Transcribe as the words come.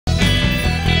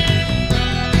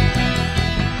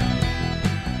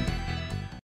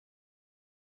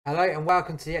Hello and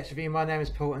welcome to the X Review. My name is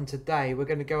Paul and today we're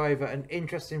going to go over an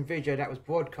interesting video that was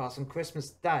broadcast on Christmas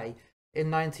Day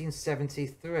in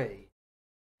 1973.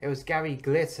 It was Gary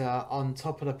Glitter on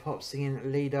Top of the Pops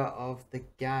singing Leader of the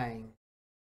Gang.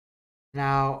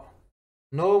 Now,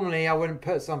 normally I wouldn't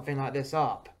put something like this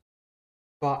up,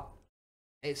 but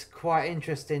it's quite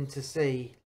interesting to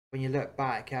see when you look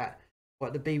back at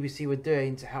what the BBC were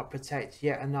doing to help protect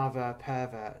yet another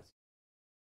pervert.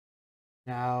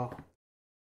 Now,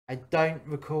 I don't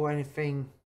recall anything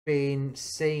being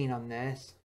seen on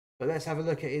this, but let's have a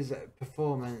look at his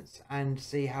performance and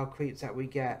see how creeped out we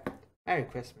get. Merry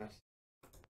Christmas.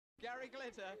 Gary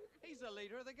Glitter, he's the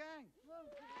leader of the gang.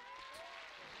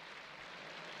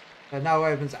 So now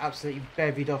Owen's absolutely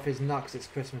bevied off his nuts. It's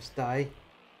Christmas Day.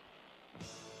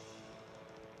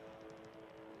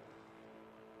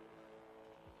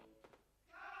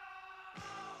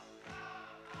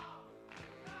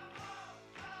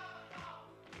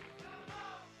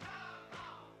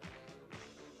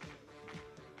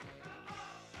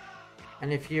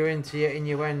 And if you're into your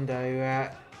innuendo,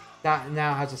 that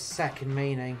now has a second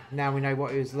meaning. Now we know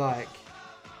what he was like.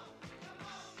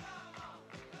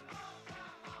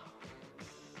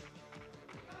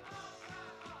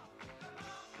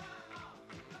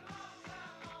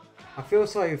 I feel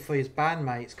sorry for his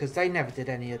bandmates because they never did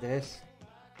any of this.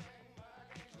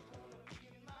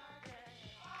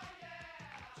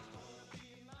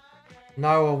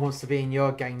 No one wants to be in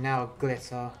your gang now,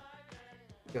 Glitter.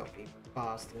 Filthy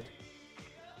bastard.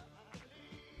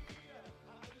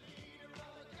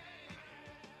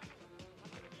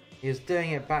 He was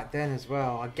doing it back then as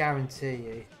well, I guarantee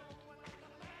you.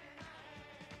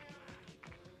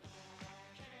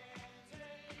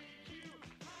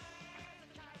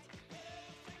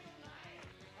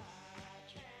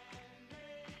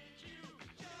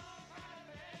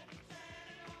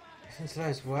 Listen to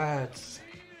those words.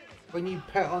 When you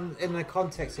put on in the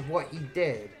context of what he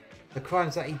did, the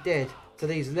crimes that he did to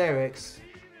these lyrics,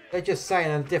 they're just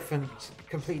saying a different,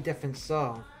 completely different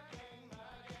song.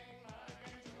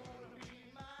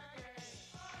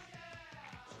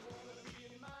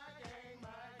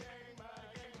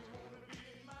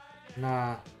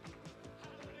 Nah.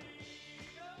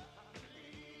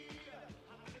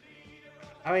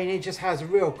 I mean, it just has a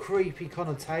real creepy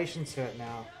connotation to it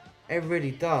now. It really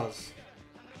does.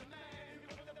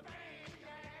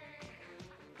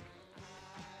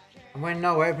 And when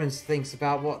Noel Edmonds thinks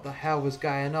about what the hell was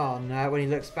going on, when he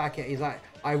looks back at it, he's like,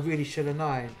 I really should have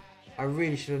known. I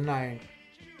really should have known.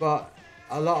 But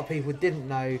a lot of people didn't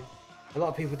know. A lot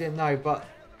of people didn't know, but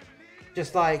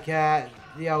just like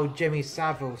the old Jimmy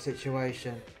Savile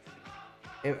situation,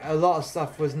 a lot of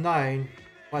stuff was known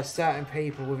by certain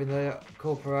people within the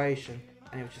corporation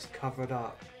and it was just covered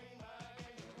up.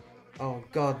 Oh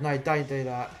God, no, don't do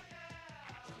that.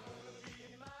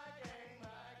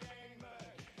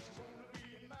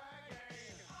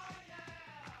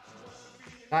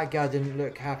 That guy didn't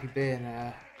look happy being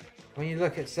there. When you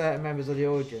look at certain members of the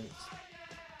audience,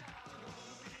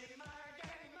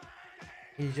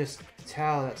 you just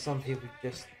tell that some people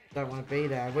just don't want to be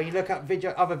there. When you look at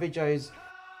other videos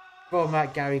from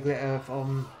Gary Glitter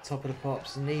on Top of the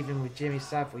Pops and even with Jimmy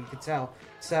Savile, you could tell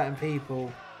certain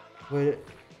people were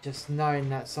just knowing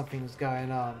that something was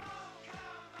going on.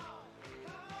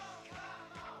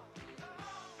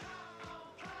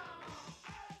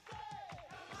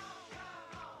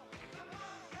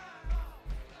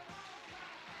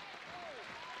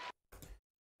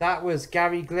 That was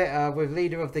Gary Glitter with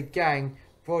Leader of the Gang,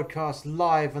 broadcast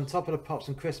live on Top of the Pops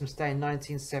on Christmas Day in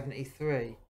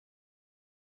 1973.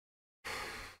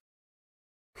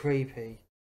 Creepy.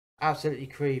 Absolutely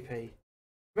creepy.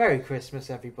 Merry Christmas,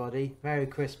 everybody. Merry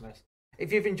Christmas.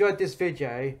 If you've enjoyed this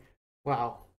video,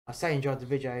 well, I say enjoyed the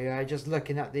video, just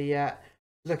looking at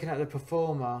the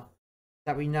performer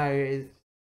that we know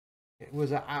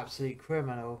was an absolute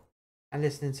criminal, and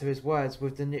listening to his words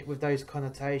with those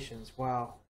connotations,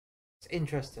 wow. It's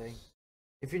interesting.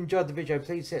 If you enjoyed the video,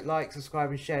 please hit like, subscribe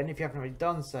and share. And if you haven't already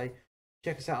done so,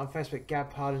 check us out on Facebook,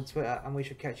 Gab, Pard and Twitter. And we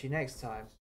shall catch you next time.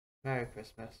 Merry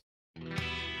Christmas.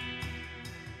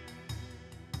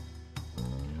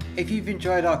 If you've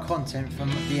enjoyed our content from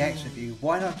the X Review,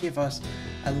 why not give us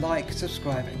a like,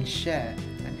 subscribe and share.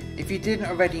 And if you didn't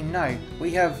already know, we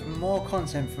have more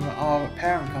content from our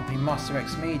parent company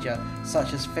musterxmedia,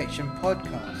 such as fiction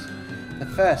podcasts. The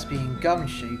first being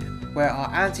Gumshoe, where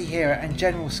our anti-hero and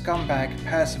general scumbag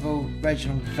Percival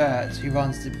Reginald Vert, who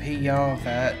runs the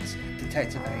PR-Vert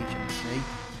detective agency.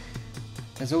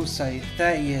 There's also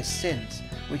 30 Years Since,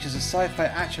 which is a sci-fi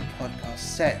action podcast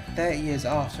set 30 years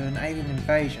after an alien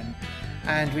invasion,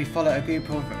 and we follow a group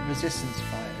of resistance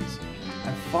fighters.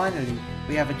 And finally,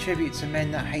 we have a tribute to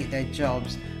men that hate their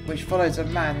jobs, which follows a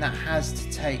man that has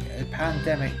to take a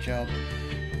pandemic job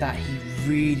that he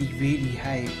really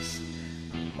hates.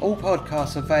 All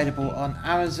podcasts available on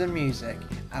Amazon Music,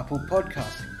 Apple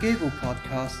Podcasts, Google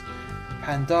Podcasts,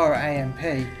 Pandora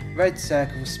AMP, Red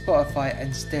Circle, Spotify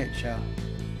and Stitcher.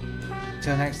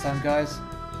 Till next time guys,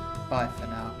 bye for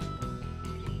now.